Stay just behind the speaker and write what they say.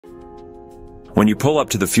When you pull up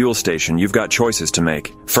to the fuel station, you've got choices to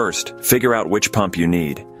make. First, figure out which pump you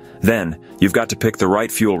need. Then, you've got to pick the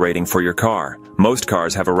right fuel rating for your car. Most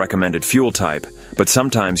cars have a recommended fuel type, but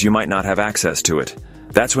sometimes you might not have access to it.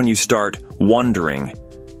 That's when you start wondering,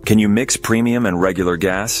 can you mix premium and regular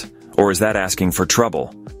gas? Or is that asking for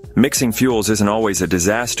trouble? Mixing fuels isn't always a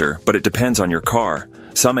disaster, but it depends on your car.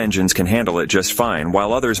 Some engines can handle it just fine,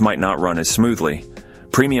 while others might not run as smoothly.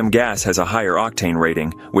 Premium gas has a higher octane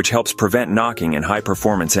rating, which helps prevent knocking in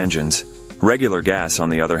high-performance engines. Regular gas, on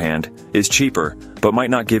the other hand, is cheaper, but might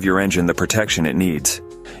not give your engine the protection it needs.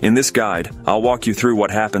 In this guide, I'll walk you through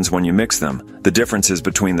what happens when you mix them, the differences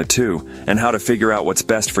between the two, and how to figure out what's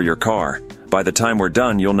best for your car. By the time we're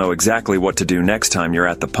done, you'll know exactly what to do next time you're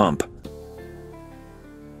at the pump.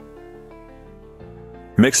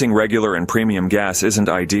 Mixing regular and premium gas isn't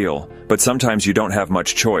ideal, but sometimes you don't have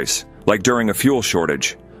much choice, like during a fuel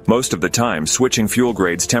shortage. Most of the time, switching fuel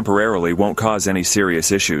grades temporarily won't cause any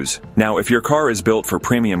serious issues. Now, if your car is built for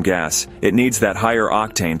premium gas, it needs that higher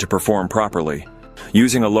octane to perform properly.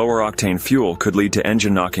 Using a lower octane fuel could lead to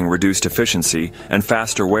engine knocking, reduced efficiency, and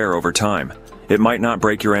faster wear over time. It might not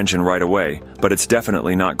break your engine right away, but it's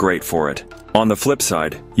definitely not great for it. On the flip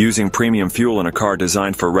side, using premium fuel in a car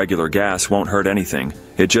designed for regular gas won't hurt anything.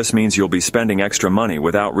 It just means you'll be spending extra money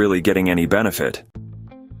without really getting any benefit.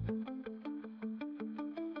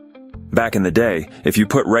 Back in the day, if you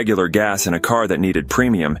put regular gas in a car that needed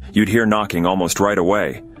premium, you'd hear knocking almost right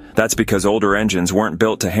away. That's because older engines weren't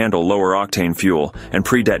built to handle lower octane fuel, and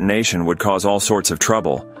pre-detonation would cause all sorts of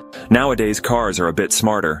trouble. Nowadays, cars are a bit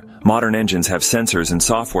smarter. Modern engines have sensors and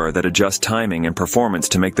software that adjust timing and performance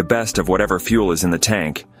to make the best of whatever fuel is in the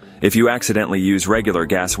tank. If you accidentally use regular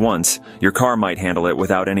gas once, your car might handle it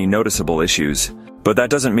without any noticeable issues. But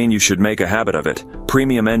that doesn't mean you should make a habit of it.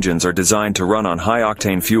 Premium engines are designed to run on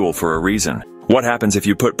high-octane fuel for a reason. What happens if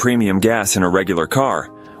you put premium gas in a regular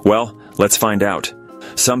car? Well, let's find out.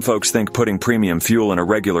 Some folks think putting premium fuel in a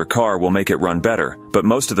regular car will make it run better, but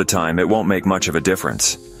most of the time it won't make much of a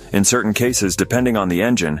difference. In certain cases, depending on the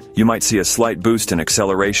engine, you might see a slight boost in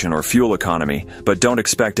acceleration or fuel economy, but don't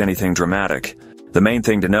expect anything dramatic. The main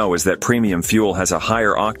thing to know is that premium fuel has a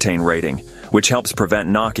higher octane rating, which helps prevent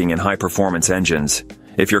knocking in high-performance engines.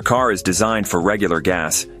 If your car is designed for regular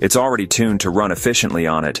gas, it's already tuned to run efficiently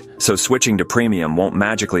on it, so switching to premium won't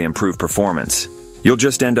magically improve performance. You'll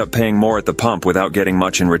just end up paying more at the pump without getting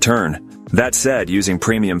much in return. That said, using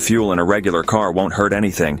premium fuel in a regular car won't hurt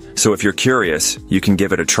anything, so if you're curious, you can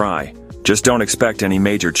give it a try. Just don't expect any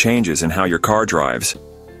major changes in how your car drives.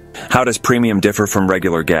 How does premium differ from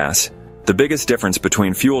regular gas? The biggest difference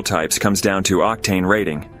between fuel types comes down to octane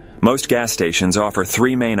rating. Most gas stations offer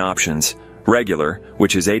three main options: regular,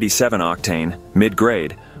 which is 87 octane,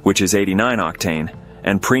 mid-grade, which is 89 octane,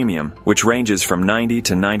 and premium, which ranges from 90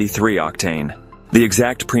 to 93 octane. The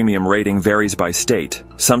exact premium rating varies by state.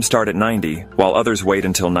 Some start at 90, while others wait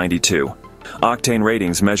until 92. Octane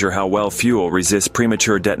ratings measure how well fuel resists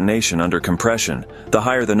premature detonation under compression. The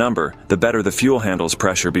higher the number, the better the fuel handles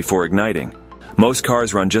pressure before igniting. Most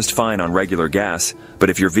cars run just fine on regular gas, but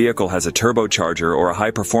if your vehicle has a turbocharger or a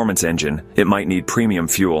high-performance engine, it might need premium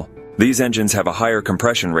fuel. These engines have a higher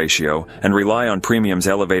compression ratio and rely on premium's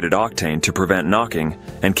elevated octane to prevent knocking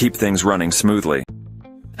and keep things running smoothly.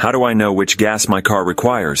 How do I know which gas my car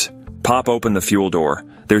requires? Pop open the fuel door.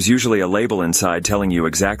 There's usually a label inside telling you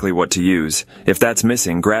exactly what to use. If that's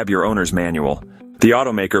missing, grab your owner's manual. The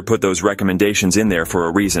automaker put those recommendations in there for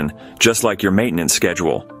a reason, just like your maintenance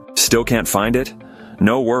schedule. Still can't find it?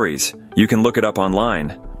 No worries. You can look it up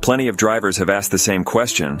online. Plenty of drivers have asked the same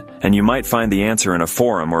question, and you might find the answer in a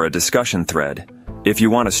forum or a discussion thread. If you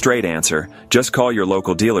want a straight answer, just call your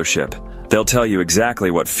local dealership. They'll tell you exactly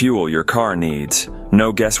what fuel your car needs.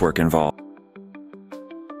 No guesswork involved.